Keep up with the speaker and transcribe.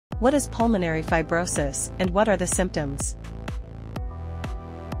What is pulmonary fibrosis and what are the symptoms?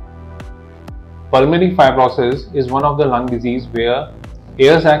 Pulmonary fibrosis is one of the lung disease where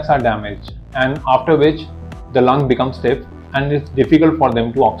air sacs are damaged, and after which the lung becomes stiff and it's difficult for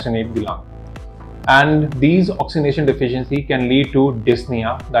them to oxygenate the lung. And these oxygenation deficiency can lead to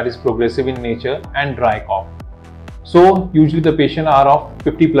dyspnea, that is progressive in nature, and dry cough. So usually the patient are of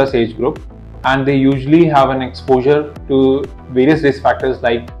 50 plus age group, and they usually have an exposure to various risk factors,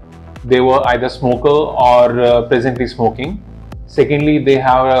 like they were either smoker or presently smoking. Secondly, they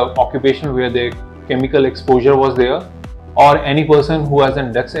have an occupation where their chemical exposure was there, or any person who has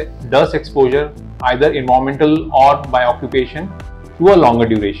a dust exposure, either environmental or by occupation, to a longer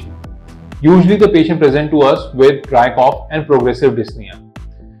duration. Usually the patient present to us with dry cough and progressive dyspnea.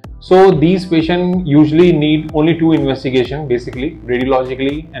 So these patients usually need only two investigations, basically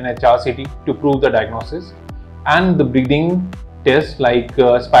radiologically and HRCT, to prove the diagnosis, and the breathing test like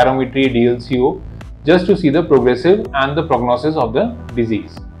spirometry, DLCO, just to see the progressive and the prognosis of the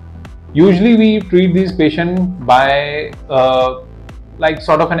disease. Usually we treat these patients by like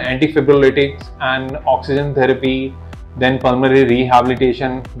sort of an antifibrillatics and oxygen therapy, then pulmonary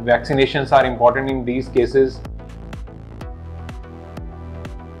rehabilitation. Vaccinations are important in these cases,